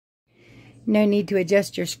No need to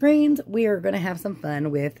adjust your screens. We are going to have some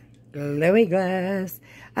fun with Glowy Glass.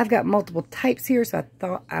 I've got multiple types here, so I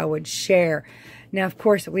thought I would share. Now, of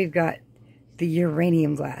course, we've got the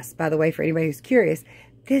uranium glass. By the way, for anybody who's curious,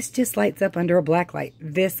 this just lights up under a black light,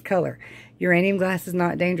 this color. Uranium glass is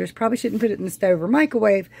not dangerous. Probably shouldn't put it in the stove or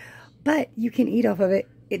microwave, but you can eat off of it.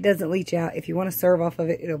 It doesn't leach out. If you want to serve off of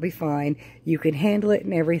it, it'll be fine. You can handle it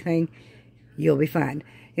and everything. You'll be fine.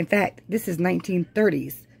 In fact, this is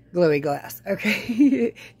 1930s glowy glass.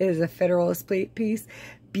 Okay, it is a Federalist piece.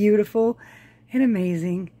 Beautiful and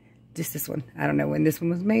amazing. Just this one. I don't know when this one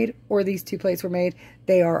was made or these two plates were made.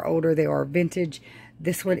 They are older. They are vintage.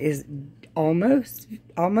 This one is almost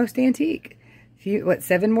antique. What,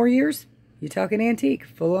 7 more years? You're talking antique.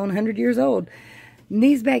 Full on 100 years old. And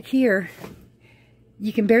these back here,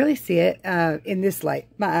 you can barely see it in this light.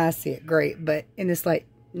 My eyes see it great, but in this light,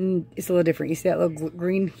 it's a little different. You see that little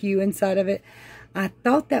green hue inside of it? I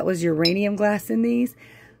thought that was uranium glass in these,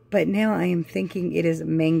 but now I am thinking it is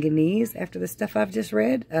manganese after the stuff I've just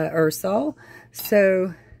read or saw.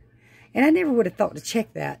 So, and I never would have thought to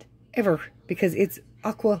check that ever because it's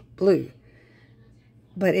aqua blue.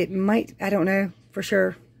 But it might, I don't know for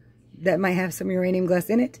sure, that might have some uranium glass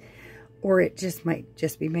in it, or it just might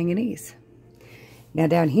just be manganese. Now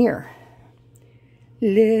down here,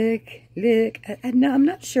 look, I'm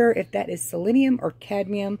not sure if that is selenium or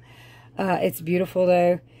cadmium. It's beautiful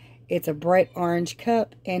though. It's a bright orange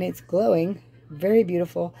cup and it's glowing. Very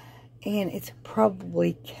beautiful. And it's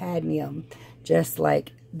probably cadmium, just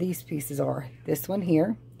like these pieces are. This one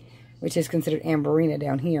here, which is considered amberina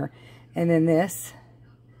down here. And then this,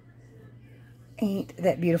 ain't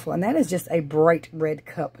that beautiful. And that is just a bright red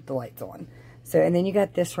cup with the lights on. So, and then you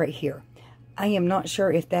got this right here. I am not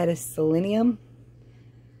sure if that is selenium.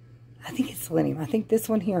 I think it's selenium. I think this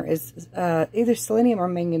one here is either selenium or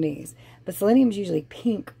manganese. But selenium is usually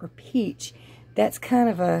pink or peach. That's kind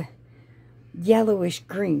of a yellowish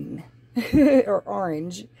green or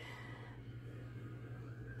orange.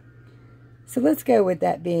 So let's go with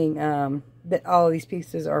that being that all of these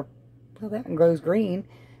pieces are, well, that one grows green.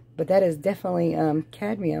 But that is definitely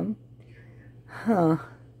cadmium. Huh.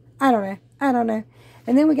 I don't know.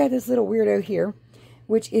 And then we got this little weirdo here,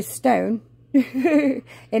 which is stone. And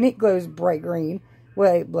it glows bright green.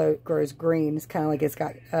 Well, it grows green. It's kind of like it's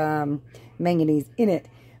got manganese in it,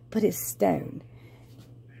 but it's stone.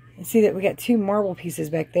 And see that we got 2 marble pieces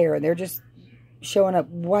back there, and they're just showing up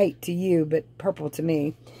white to you, but purple to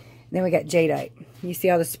me. And then we got jadeite. You see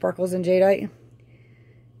all the sparkles in jadeite?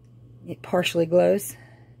 It partially glows.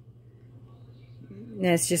 And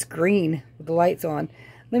it's just green with the lights on.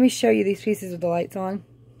 Let me show you these pieces with the lights on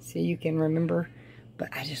so you can remember. But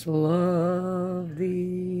I just love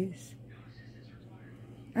these.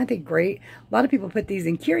 I think great. A lot of people put these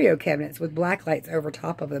in curio cabinets with black lights over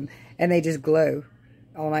top of them, and they just glow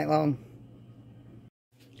all night long.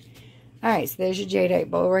 Alright, so there's your jadeite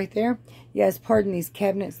bowl right there. You guys, pardon these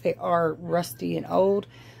cabinets. They are rusty and old.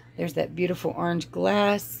 There's that beautiful orange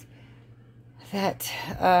glass. That,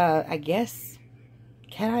 I guess,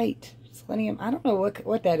 catite, selenium. I don't know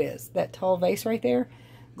what that is. That tall vase right there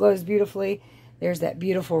glows beautifully. There's that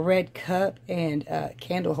beautiful red cup and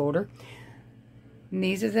candle holder. And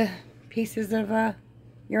these are the pieces of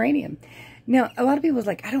uranium. Now, a lot of people is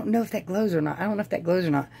like, I don't know if that glows or not. I don't know if that glows or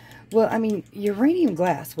not. Well, I mean, uranium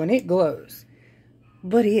glass, when it glows,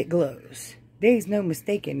 buddy, it glows. There's no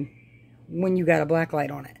mistaking when you got a black light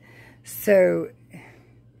on it. So,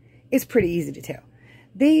 it's pretty easy to tell.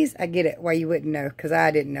 These, I get it why you wouldn't know, because I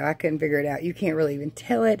didn't know. I couldn't figure it out. You can't really even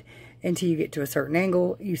tell it until you get to a certain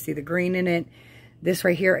angle. You see the green in it. This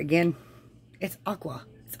right here, again, it's aqua.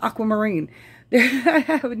 It's aquamarine.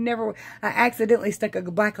 I accidentally stuck a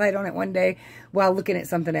black light on it one day while looking at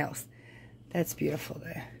something else. That's beautiful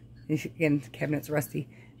though. Again, the cabinet's rusty.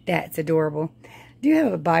 That's adorable. I do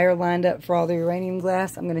have a buyer lined up for all the uranium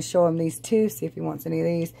glass. I'm going to show him these too, see if he wants any of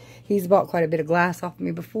these. He's bought quite a bit of glass off of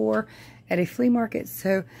me before at a flea market,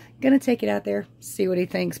 so I'm going to take it out there, see what he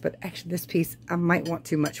thinks. But actually this piece, I might want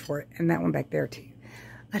too much for it, and that one back there too.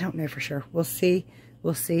 I don't know for sure. We'll see.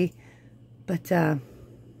 We'll see. But I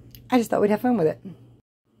just thought we'd have fun with it.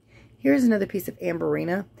 Here's another piece of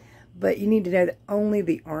amberina, but you need to know that only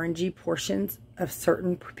the orangey portions of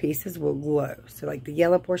certain pieces will glow. So like the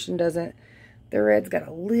yellow portion doesn't. The red's got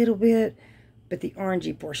a little bit, but the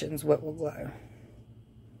orangey portion is what will glow.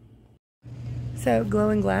 So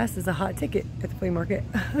glowing glass is a hot ticket at the flea market.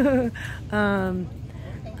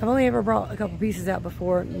 I've only ever brought a couple pieces out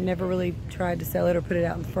before. Never really tried to sell it or put it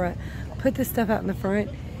out in the front. Put this stuff out in the front,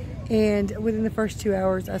 and within the first 2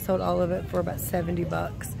 hours, I sold all of it for about 70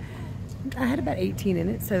 bucks. I had about 18 in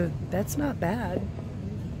it, so that's not bad.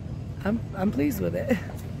 I'm pleased with it.